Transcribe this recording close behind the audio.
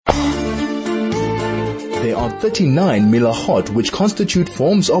There are 39 milahot which constitute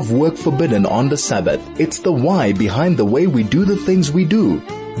forms of work forbidden on the Sabbath. It's the why behind the way we do the things we do.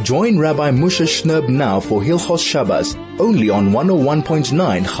 Join Rabbi Moshe Shnerb now for Hilchos Shabbos, only on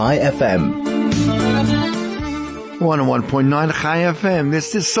 101.9 Chai FM. 101.9 Chai FM.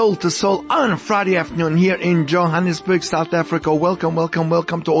 This is Soul to Soul on Friday afternoon here in Johannesburg, South Africa. Welcome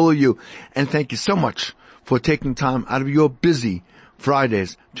to all of you. And thank you so much for taking time out of your busy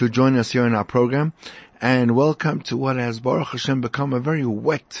Fridays to join us here in our program. And welcome to what has, Baruch Hashem, become a very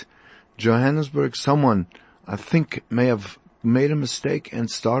wet Johannesburg. Someone, I think, may have made a mistake and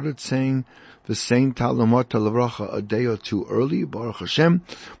started saying the same Talmud Talavracha a day or two early, Baruch Hashem,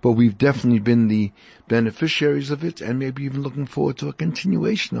 but we've definitely been the beneficiaries of it and maybe even looking forward to a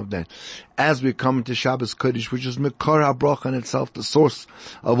continuation of that as we come into Shabbos Kodesh, which is Mekar HaBracha in itself, the source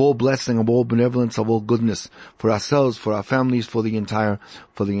of all blessing, of all benevolence, of all goodness for ourselves, for our families, for the entire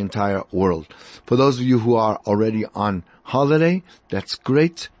world. For those of you who are already on holiday, that's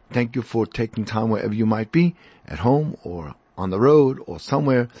great. Thank you for taking time wherever you might be, at home or on the road or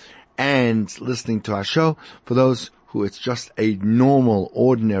somewhere, and listening to our show. For those who it's just a normal,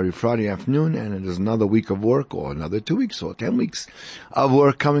 ordinary Friday afternoon, and it is another week of work, or another 2 weeks, or 10 weeks of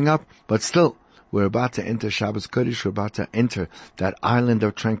work coming up, but still, we're about to enter Shabbos Kodesh. We're about to enter that island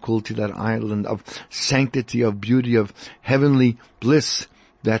of tranquility, that island of sanctity, of beauty, of heavenly bliss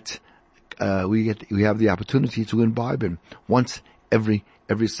that we have the opportunity to imbibe in once every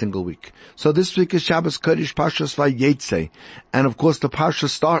single week. So this week is Shabbos Kodesh, Parshas Vayetze, and of course the Parsha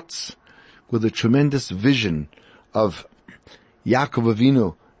starts with a tremendous vision of Yaakov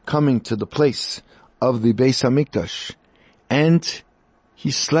Avinu coming to the place of the Beis Hamikdash, and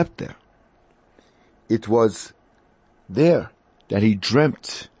he slept there. It was there that he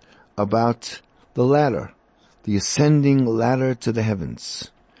dreamt about the ladder, the ascending ladder to the heavens.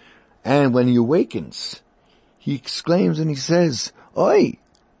 And when he awakens, he exclaims and he says, Oi!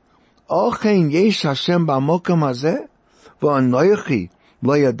 Ochen yesh Hashem ba'mokom hazeh, v'anochi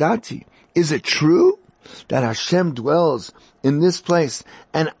lo yadati. Is it true that Hashem dwells in this place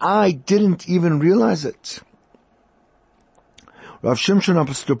and I didn't even realize it? Rav Shimshon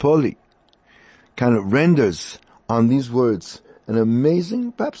Apostropoli kind of renders on these words an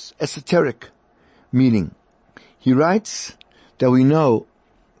amazing, perhaps esoteric meaning. He writes that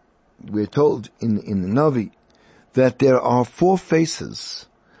we're told in the Navi, that there are 4 faces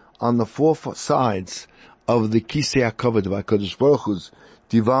on the 4 sides of the Kisei HaKavod of HaKadosh Baruch Hu's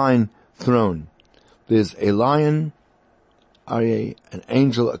divine throne. There's a lion, Aryeh, an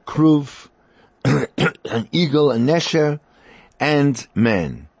angel, a kruv, an eagle, a nesher, and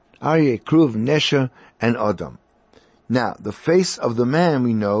man. Aryeh, kruv, nesher, and Adam. Now, the face of the man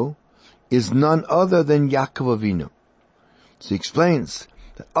we know is none other than Yaakov Avinu. So he explains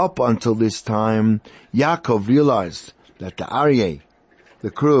that up until this time, Yaakov realized that the Aryeh,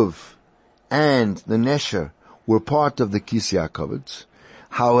 the Kruv, and the Nesher were part of the Kisei HaKavod.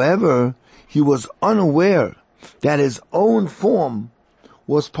 However, he was unaware that his own form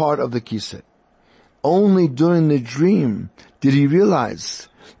was part of the Kisei. Only during the dream did he realize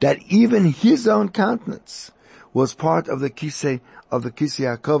that even his own countenance was part of the Kisei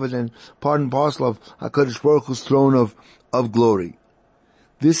HaKavod and part and parcel of HaKadosh Baruch Hu's throne of glory.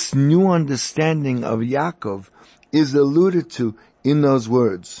 This new understanding of Yaakov is alluded to in those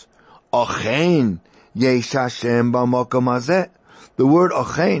words. Ochein yesh Hashem b'makom hazeh. The word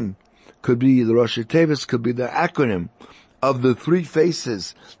Ochein could be the Rosh Tevis, could be the acronym of the 3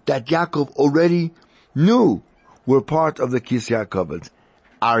 faces that Yaakov already knew were part of the Kisei HaKavod.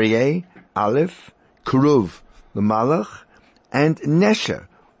 Aryeh, Aleph, Kruv, the Malach, and Nesher,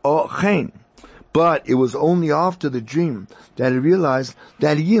 Ochein. But it was only after the dream that he realized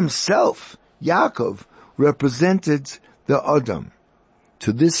that he himself, Yaakov, represented the Adam.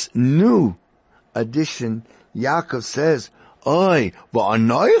 To this new addition, Yaakov says, Oy,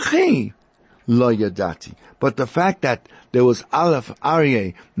 v'anochi lo yadati. But the fact that there was Aleph,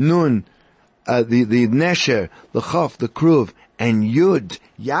 Aryeh, Nun, the Nesher, the Chaf, the Kruv, and Yud,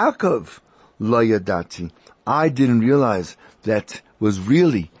 Yaakov, lo yadati. I didn't realize that was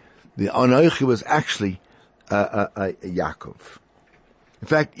really the Anochi was actually Yaakov. In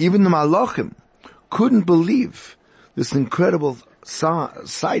fact, even the Malachim couldn't believe this incredible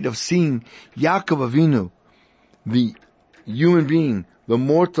sight of seeing Yaakov Avinu, the human being, the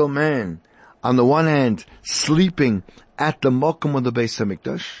mortal man, on the one hand sleeping at the Mokum of the Beis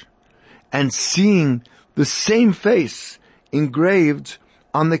Hamikdash, and seeing the same face engraved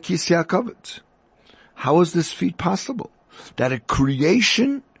on the Kisei HaKavod. How is this feat possible? That a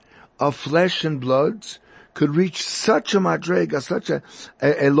creation of flesh and blood could reach such a madrega, such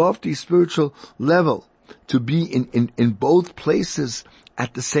a lofty spiritual level, to be in both places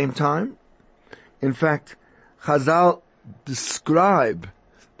at the same time? In fact, Chazal describe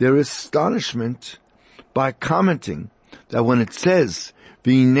their astonishment by commenting that when it says,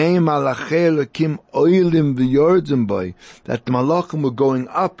 V'inei malachei Elokim oilim v'yordim boi, that the malachim were going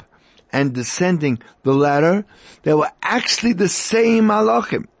up and descending the ladder, they were actually the same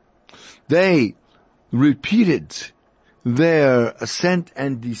malachim. They repeated their ascent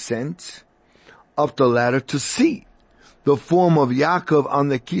and descent up the ladder to see the form of Yaakov on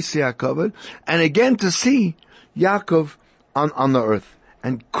the Kisei HaKavod, and again to see Yaakov on the earth,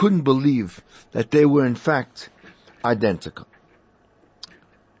 and couldn't believe that they were in fact identical.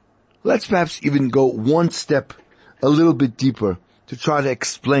 Let's perhaps even go one step a little bit deeper to try to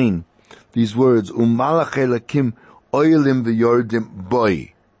explain these words, Umalach Elakim oilim v'yordim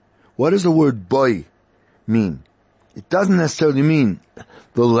boi. What does the word boi mean? It doesn't necessarily mean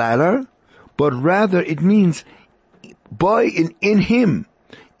the ladder, but rather it means boi in him,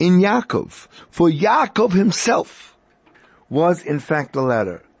 in Yaakov. For Yaakov himself was in fact the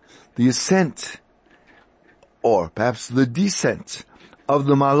ladder. The ascent, or perhaps the descent of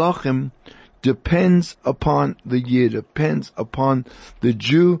the Malachim depends upon the Yid, depends upon the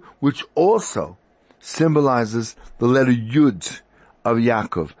Jew, which also symbolizes the letter Yud of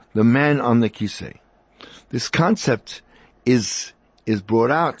Yaakov, the man on the Kisei. This concept is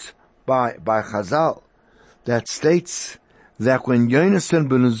brought out by Chazal that states that when Yonasan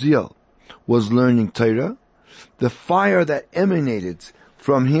ben Uziel was learning Torah, the fire that emanated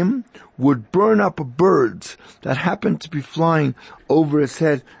from him would burn up birds that happened to be flying over his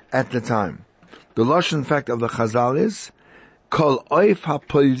head at the time. The lashon, in fact, of the Chazal is Kol oif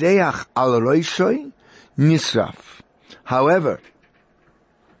hapoleach al roishoi nisraf. However,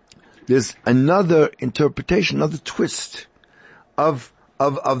 there's another interpretation, another twist of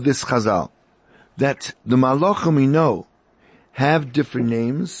this Chazal, that the Malachim we know have different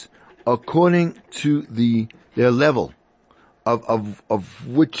names according to their level of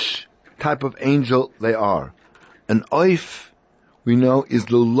which type of angel they are. An oif, we know, is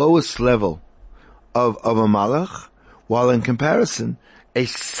the lowest level of a malach, while in comparison, a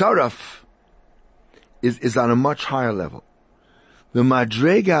saraf is on a much higher level. The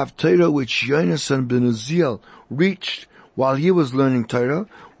madrega of Torah which Yonasan ben Uziel reached while he was learning Torah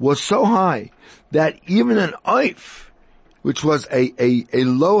was so high that even an oif, which was a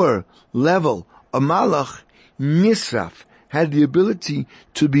lower level, a malach, nisraf, had the ability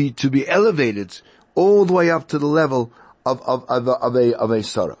to be elevated all the way up to the level of a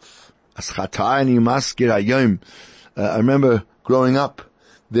saraf. I remember growing up,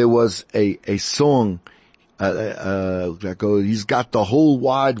 there was a song that goes, he's got the whole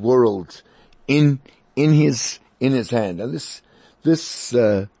wide world in his hand. And this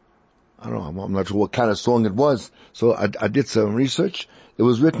I don't know, I'm not sure what kind of song it was, so I did some research. It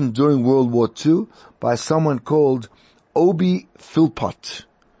was written during World War II by someone called Obi Philpott,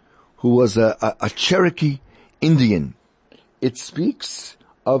 who was a Cherokee Indian. It speaks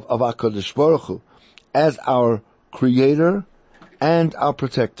of HaKadosh Baruch Hu as our creator and our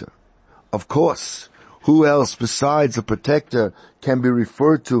protector. Of course, who else besides a protector can be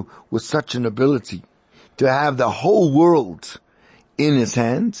referred to with such an ability to have the whole world in his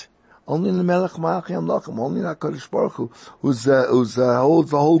hand? Only the Melech Malachim Amlachim, only the HaKadosh Baruch Hu, who holds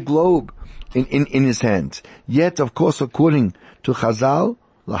the whole globe in his hand. Yet, of course, according to Chazal,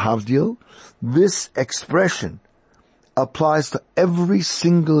 Lahavdil, this expression applies to every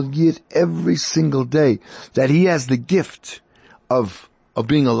single Yid, every single day, that he has the gift of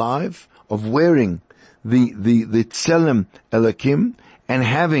being alive, of wearing the Tselem Elokim, and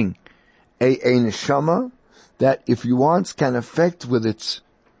having a neshama that, if he wants, can affect with its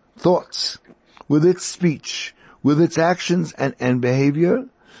thoughts, with its speech, with its actions and behavior,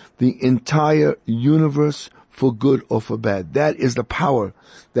 the entire universe for good or for bad. That is the power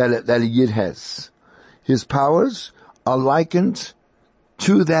that a Yid has. His powers are likened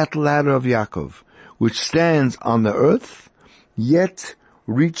to that ladder of Yaakov, which stands on the earth, yet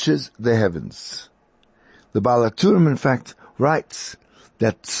reaches the heavens. The Baal HaTurim, in fact, writes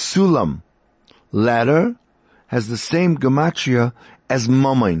that Sulam, ladder, has the same gematria as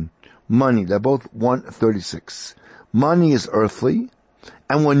mammon, money. They're both 136. Money is earthly,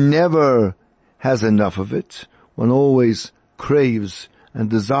 and one never has enough of it. One always craves and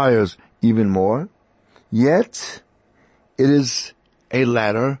desires even more. Yet, it is a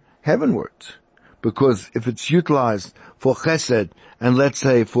ladder heavenward. Because if it's utilized for chesed, and let's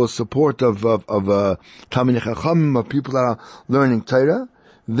say for support of Talmidei Chachamim, of people that are learning Torah,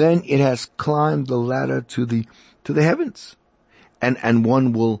 then it has climbed the ladder to the heavens. And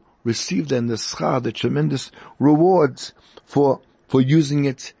one will receive then the schar, the tremendous rewards for using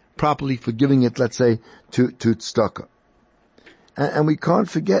it properly, for giving it, let's say, to tzedakah. And we can't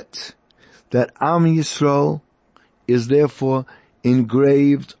forget that Am Yisrael is therefore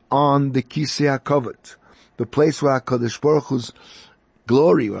engraved on the Kisei HaKavod, the place where HaKadosh Baruch Hu's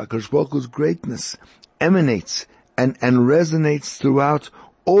glory, where HaKadosh Baruch Hu's greatness emanates and resonates throughout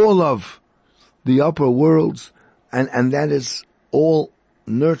all of the upper worlds, and that is all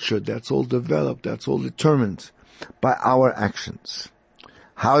nurtured, that's all developed, that's all determined by our actions.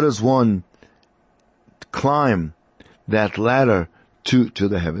 How does one climb that ladder to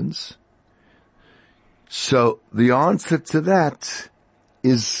the heavens? So the answer to that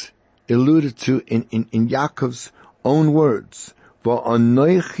is alluded to in Yaakov's own words.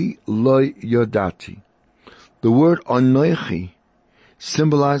 Va'anoichi lo yodati. The word anoichi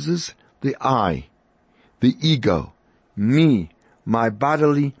symbolizes the I, the ego, me, my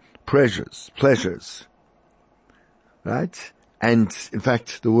bodily pleasures. Right? And in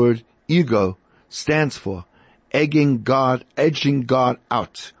fact, the word ego stands for edging God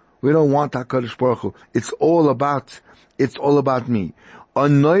out. We don't want HaKadosh Baruch Hu. It's all about me.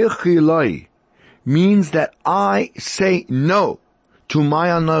 Anoichi loi means that I say no to my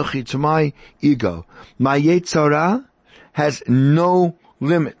anoichi, to my ego. My Yetzirah has no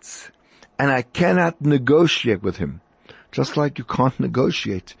limits, and I cannot negotiate with him. Just like you can't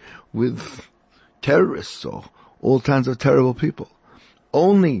negotiate with terrorists or all kinds of terrible people.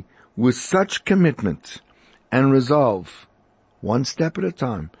 Only with such commitment and resolve, one step at a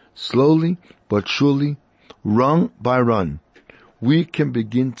time, slowly but surely, rung by rung, we can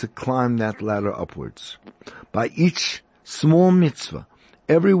begin to climb that ladder upwards. By each small mitzvah,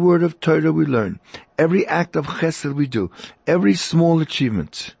 every word of Torah we learn, every act of chesed we do, every small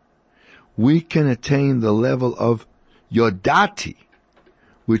achievement, we can attain the level of yodati,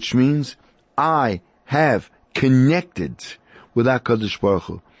 which means I have connected with HaKadosh Baruch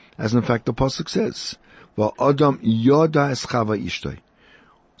Hu. As in fact the pasuk says, Va'adam yoda es chava ishtoi.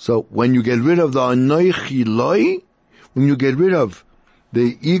 So when you get rid of the anoichi loi, when you get rid of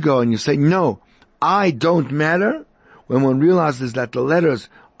the ego and you say, no, I don't matter, when one realizes that the letters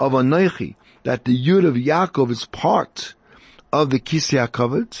of anoichi, that the yud of Yaakov is part of the Kisei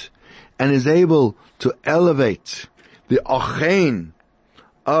HaKavod, and is able to elevate the achein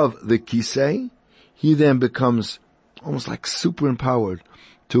of the Kisei, he then becomes almost like super empowered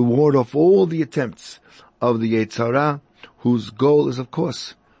to ward off all the attempts of the Yetzirah, whose goal is, of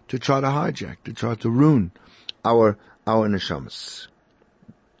course, to try to hijack, to try to ruin our neshamas.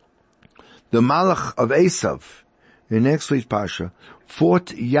 The Malach of Esav, in next week's Pasha, fought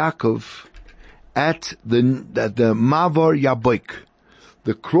Yaakov at the Mavor Yaboik,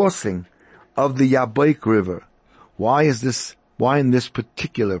 the crossing of the Yaboik River. Why in this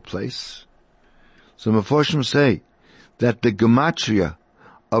particular place? So Meforshim say that the gematria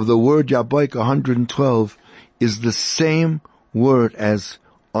of the word Yaboik 112 is the same word as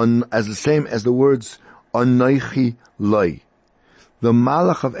the words Anoichi Loi. The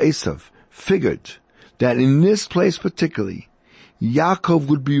Malach of Esav figured that in this place particularly, Yaakov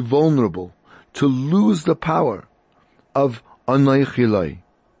would be vulnerable to lose the power of Anoichi Loi.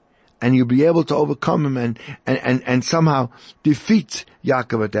 And you'll be able to overcome him and somehow defeat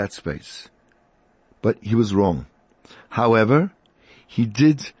Yaakov at that space. But he was wrong. However, he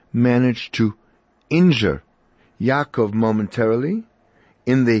did manage to injure Yaakov momentarily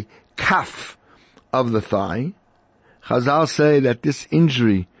in the kaf of the thigh. Chazal say that this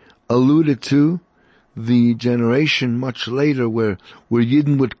injury alluded to the generation much later where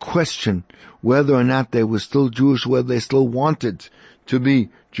Yidden would question whether or not they were still Jewish, whether they still wanted to be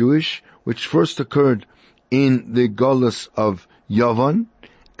Jewish, which first occurred in the Golus of Yavan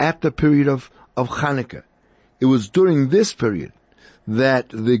at the period of Chanukah. It was during this period that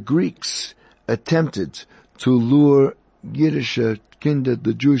the Greeks attempted to lure Yiddish kinder,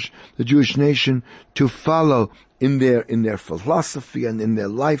 the Jewish nation, to follow in their philosophy and in their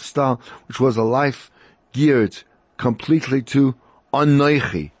lifestyle, which was a life geared completely to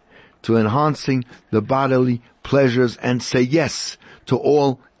anoichi, to enhancing the bodily pleasures, and say yes to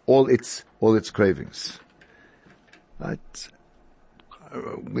all its cravings. Right?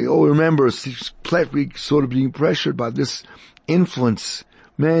 We all remember we sort of being pressured by this influence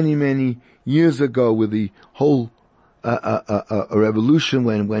many years ago with the whole a revolution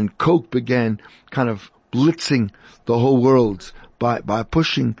when Coke began kind of blitzing the whole world by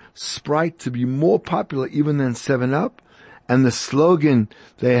pushing Sprite to be more popular even than 7-Up, and the slogan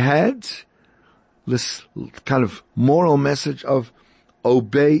they had, this kind of moral message of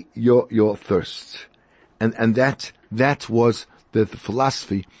obey your thirst, and that was the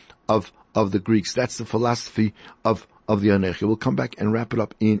philosophy of the Greeks. That's the philosophy of the Anochi. We'll come back and wrap it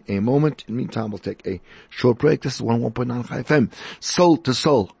up in a moment. In the meantime, we'll take a short break. This is 101.9 Chai FM, Soul to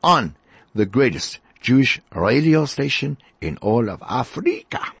Soul, on the greatest Jewish radio station in all of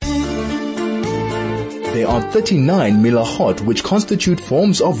Africa. There are 39 milachot which constitute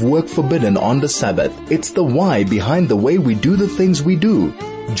forms of work forbidden on the Sabbath. It's the why behind the way we do the things we do.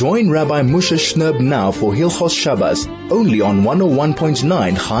 Join Rabbi Moshe Shnerb now for Hilchos Shabbos, only on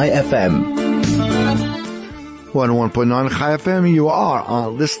 101.9 Chai FM. 101.9 Chai FM, you are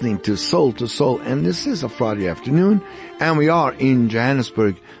listening to Soul, and this is a Friday afternoon, and we are in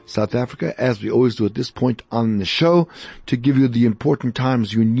Johannesburg, South Africa, as we always do at this point on the show, to give you the important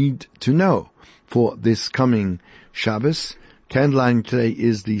times you need to know for this coming Shabbos. Candlelighting today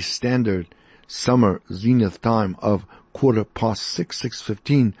is the standard summer zenith time of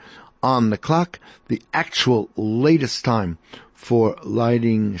 6:15 on the clock. The actual latest time for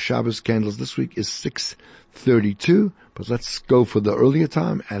lighting Shabbos candles this week is 6:32, but let's go for the earlier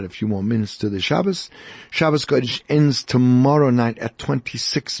time, add a few more minutes to the Shabbos. Shabbos Kodesh ends tomorrow night at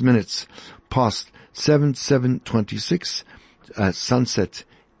 26 minutes past 7:26. Sunset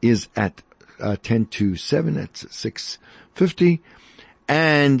is at 10 to 7 at 6:50.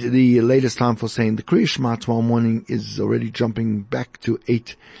 And the latest time for saying the Kriya Shema tomorrow morning is already jumping back to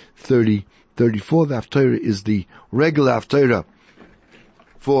 8:34. The Haftarah is the regular Haftarah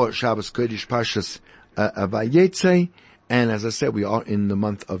for Shabbos Kodesh Parshas Vayetze. And as I said, we are in the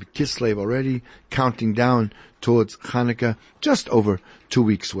month of Kislev already, counting down towards Hanukkah, just over 2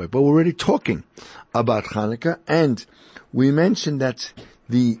 weeks away. But we're already talking about Hanukkah, and we mentioned that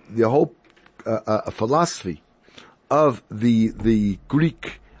the whole philosophy of the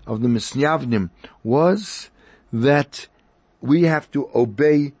Greek, of the Misnayavnim, was that we have to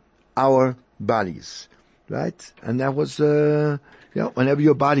obey our bodies, right? And that was, whenever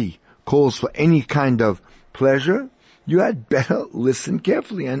your body calls for any kind of pleasure, you had better listen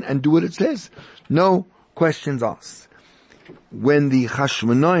carefully and do what it says. No questions asked. When the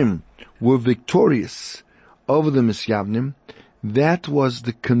Hashmonaim were victorious over the Misnayavnim, that was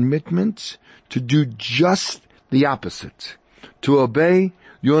the commitment to do just the opposite, to obey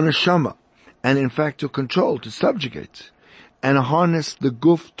your neshama, and in fact to control, to subjugate, and harness the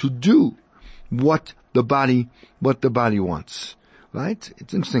guf to do what the body wants. Right?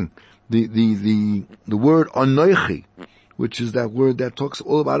 It's interesting. The word anoichi, which is that word that talks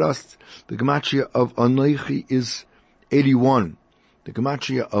all about us, the gematria of anoichi is 81. The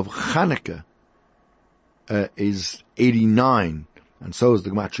gematria of Chanukah is 89, and so is the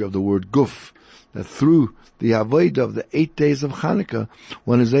gematria of the word guf. That through the avodah of the 8 days of Chanukah,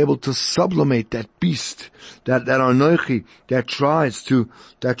 one is able to sublimate that beast, that anoichi, that tries to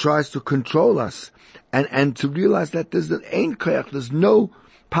control us, and to realize that there's an ein koyach, there's no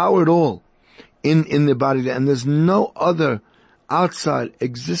power at all in the body, and there's no other outside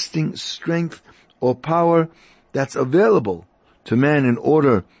existing strength or power that's available to man in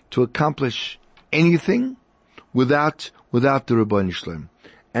order to accomplish anything without the Rebbeinu Shlem.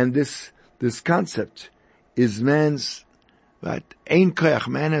 And this concept is man's, right? Ein koyach.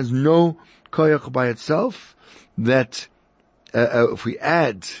 Man has no koyach by itself. That if we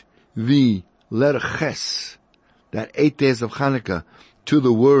add the letter ches, that 8 days of Chanukah, to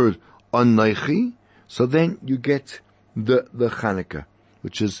the word anoichi, so then you get the Chanukah,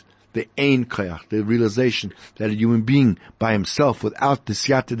 which is the ein koyach, the realization that a human being by himself, without the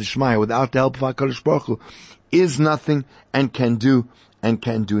siyata d'shmaya, without the help of HaKadosh Baruch Hu, is nothing and can do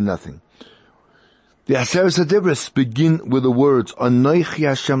nothing. The Aseret HaDibros begin with the words Anoichi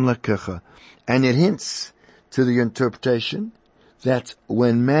Hashem Lakecha, and it hints to the interpretation that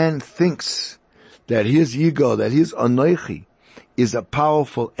when man thinks that his ego, that his Anoichi is a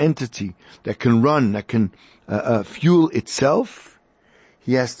powerful entity that can run, that can fuel itself,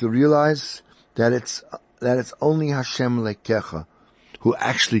 he has to realize that it's only Hashem Lakecha who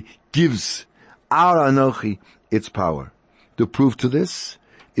actually gives our Anochi its power. The proof to this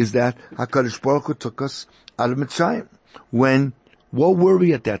is that HaKadosh Baruch Hu took us out of Mitzrayim. What were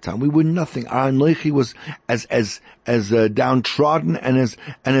we at that time? We were nothing. Our Anochi was as downtrodden and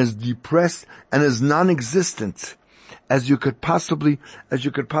as depressed and as non-existent as you could possibly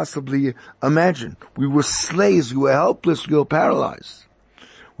imagine. We were slaves. We were helpless. We were paralyzed.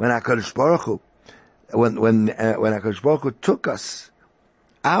 When HaKadosh Baruch Hu, when HaKadosh Baruch Hu took us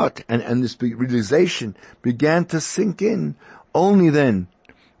out and this realization began to sink in, only then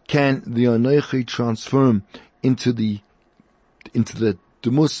can the Anochi transform into the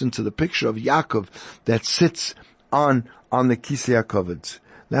demus, into the picture of Yaakov that sits on the Kisei HaKavod.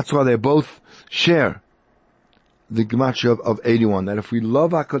 That's why they both share the gematria of 81, that if we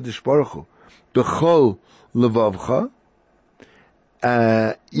love HaKadosh Baruch Hu, b'chol levavcha,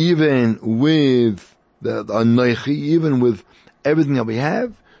 even with the anoichi, even with everything that we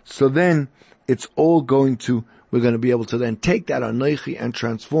have, so then it's all we're going to be able to then take that anoichi and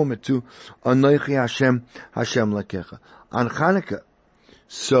transform it to anoichi Hashem lakecha. On Chanukah,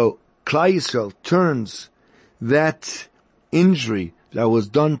 so Klal Yisrael turns that injury that was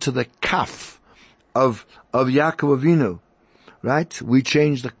done to the kaf of Yaakov Avinu, right? We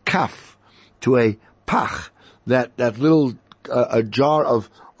change the kaf to a pach, that little a jar of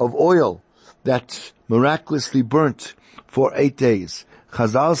oil that miraculously burnt for 8 days.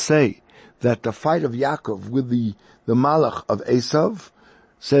 Chazal say that the fight of Yaakov with the malach of Esav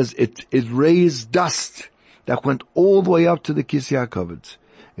says it raised dust that went all the way up to the Kisei HaKavod.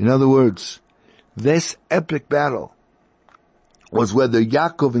 In other words, this epic battle was whether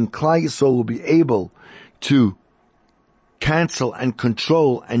Yaakov and Klal Yisrael will be able to cancel and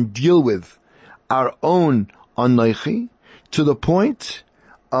control and deal with our own anoichi to the point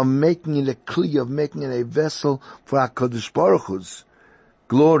of making it a kli, of making it a vessel for HaKadosh Baruch Hu's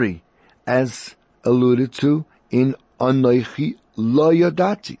glory, as alluded to in Anoichi Lo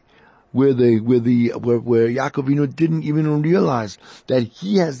Yadati, where Yaakov Avinu didn't even realize that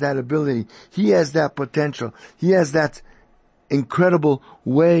he has that ability, he has that potential, he has that incredible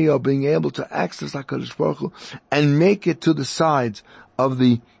way of being able to access HaKadosh Baruch Hu and make it to the sides of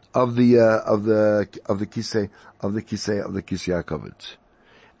the Kisei HaKavod.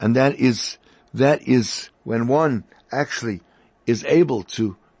 And that is when one actually is able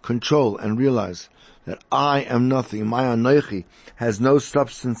to control and realize that I am nothing, my anoichi has no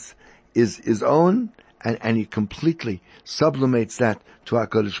substance, is his own, and he completely sublimates that to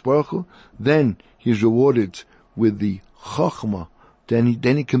HaKadosh Baruch Hu, then he's rewarded with the chokhmah. Then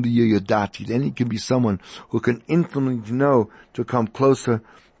he can be a yodati, then he can be someone who can infinitely know to come closer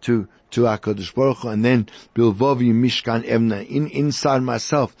to HaKadosh Baruch Hu, and then bilvovi mishkan emna, inside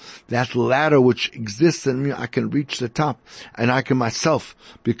myself, that ladder which exists in me, I can reach the top, and I can myself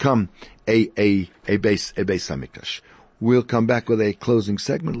become a base hamikdash. We'll come back with a closing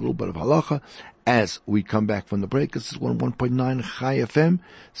segment, a little bit of halacha, as we come back from the break. This is 101.9 Chai FM.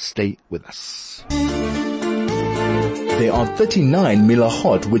 Stay with us. There are 39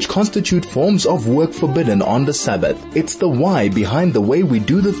 milachot which constitute forms of work forbidden on the Sabbath. It's the why behind the way we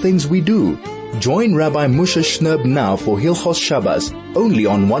do the things we do. Join Rabbi Moshe Shnerb now for Hilchos Shabbos, only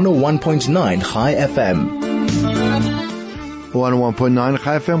on 101.9 Chai FM. 101.9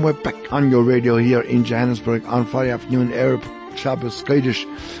 Chai FM, we're back on your radio here in Johannesburg on Friday afternoon, Arab Shabbos Kodesh,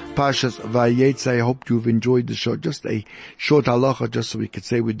 Parshas Vayetze. I hope you've enjoyed the show. Just a short halacha, just so we could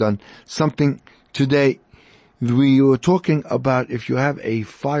say we've done something today. We were talking about if you have a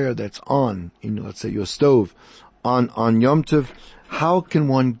fire that's on, let's say your stove, on Yom Tov, how can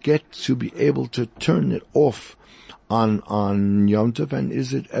one get to be able to turn it off on Yom Tov, and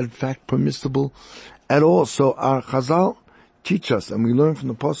is it in fact permissible at all? So our Chazal teach us, and we learn from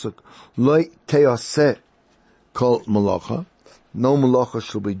the pasuk, Lo teaseh kol malacha, no malacha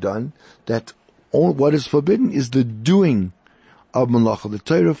shall be done, that all what is forbidden is the doing of malacha. The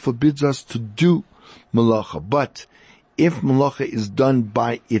Torah forbids us to do malacha. But if malacha is done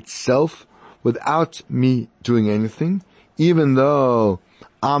by itself, without me doing anything, even though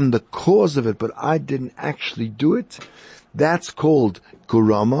I'm the cause of it, but I didn't actually do it, that's called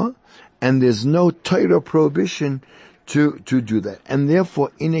gurama, and there's no Torah prohibition to do that. And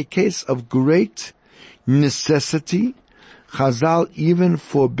therefore, in a case of great necessity, Chazal even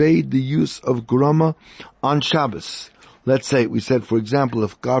forbade the use of gurama on Shabbos. Let's say, we said, for example,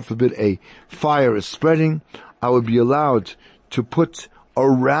 if God forbid a fire is spreading, I would be allowed to put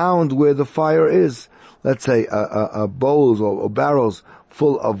around where the fire is, let's say, bowls or barrels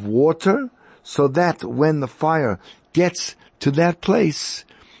full of water, so that when the fire gets to that place,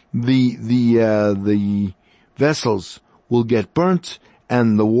 the vessels will get burnt,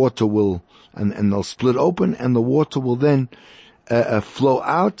 and the water will, and they'll split open, and the water will then flow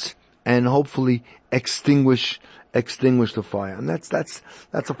out and hopefully extinguish the fire. And that's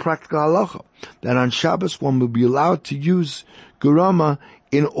a practical halacha, that on Shabbos one will be allowed to use gurama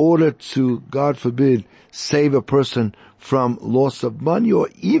in order to, God forbid, save a person from loss of money, or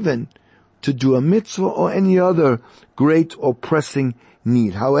even to do a mitzvah or any other great or pressing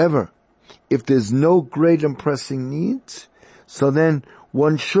need. However, if there's no great and pressing need, so then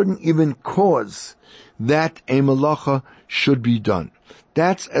one shouldn't even cause that a malacha should be done.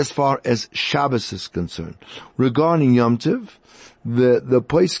 That's as far as Shabbos is concerned. Regarding Yom Tov, the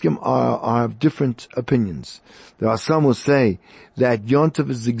poskim are of different opinions. There are some who say that Yom Tov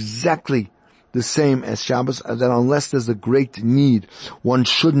is exactly the same as Shabbos, that unless there's a great need, one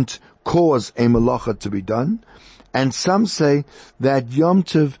shouldn't cause a malacha to be done. And some say that Yom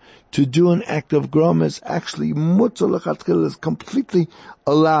Tov, to do an act of groma, is actually mutter lechatchila, is completely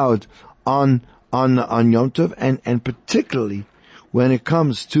allowed on Yom Tov, and particularly when it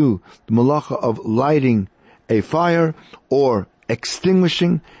comes to the malacha of lighting a fire or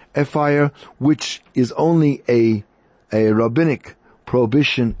extinguishing a fire, which is only a rabbinic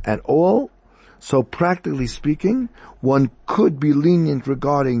prohibition at all. So practically speaking, one could be lenient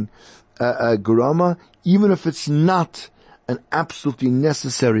regarding groma, even if it's not an absolutely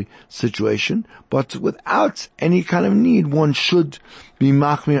necessary situation, but without any kind of need, one should be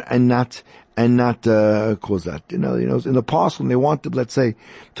machmir and not cause that. You know, in the past when they wanted, let's say,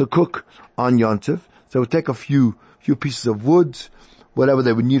 to cook on Yom Tov, so they would take a few pieces of wood, whatever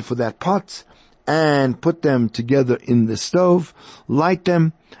they would need for that pot, and put them together in the stove, light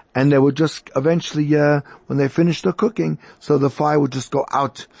them, and they would just eventually, when they finished the cooking, so the fire would just go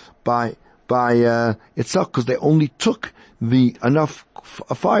out by itself, because they only took enough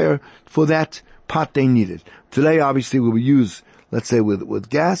fire for that pot they needed. Today, obviously, we will use, let's say, with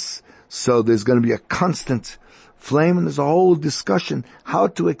gas, so there's going to be a constant flame, and there's a whole discussion how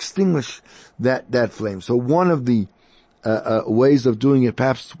to extinguish that flame. So one of the ways of doing it,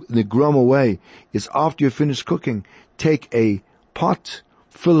 perhaps in the groma way, is after you finish cooking, take a pot,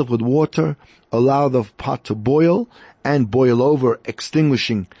 fill it with water, allow the pot to boil, and boil over,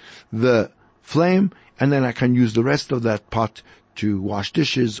 extinguishing the flame, and then I can use the rest of that pot to wash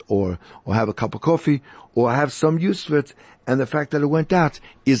dishes or have a cup of coffee or have some use for it, and the fact that it went out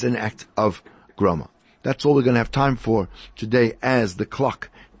is an act of groma. That's all we're going to have time for today as the clock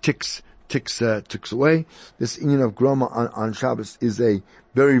ticks away. This inyan of groma on Shabbos is a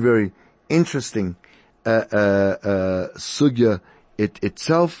very, very interesting sugya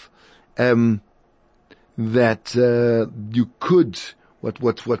itself, that you could,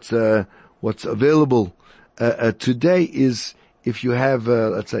 what's available today is, if you have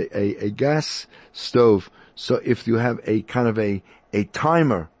let's say a gas stove, so if you have a kind of a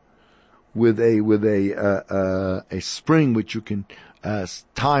timer with a spring which you can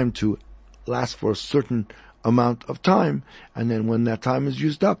time to last for a certain amount of time, and then when that time is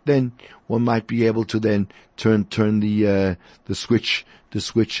used up, then one might be able to then turn the switch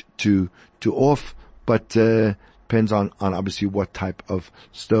to off, but depends on obviously what type of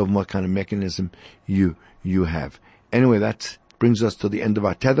stove and what kind of mechanism you have. Anyway, that brings us to the end of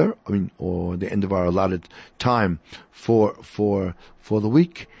our tether, or the end of our allotted time for the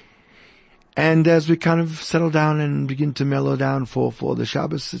week. And as we kind of settle down and begin to mellow down for the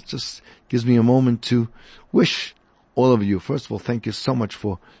Shabbos, it just gives me a moment to wish all of you, first of all, thank you so much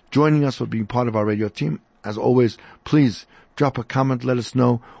for joining us, for being part of our radio team. As always, please drop a comment, let us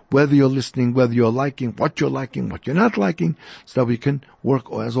know whether you're listening, whether you're liking, what you're not liking, so that we can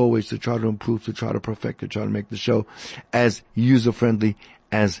work, as always, to try to improve, to try to perfect, to try to make the show as user-friendly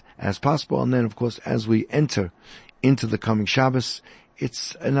as possible. And then, of course, as we enter into the coming Shabbos,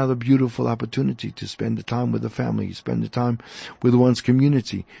 it's another beautiful opportunity to spend the time with the family, spend the time with one's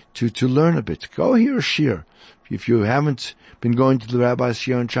community, to learn a bit. Go hear a shir. If you haven't been going to the rabbi's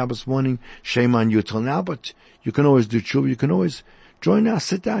shir on Shabbos morning, shame on you till now, but you can always do tshuva, you can always join us,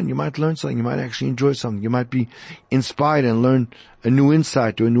 sit down, you might learn something, you might actually enjoy something, you might be inspired and learn a new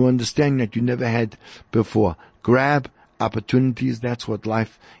insight or a new understanding that you never had before. Grab opportunities, that's what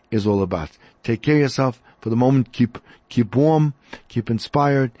life is all about. Take care of yourself. For the moment, keep warm, keep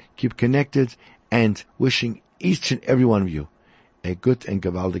inspired, keep connected, and wishing each and every one of you a good and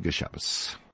gewaldige Shabbos.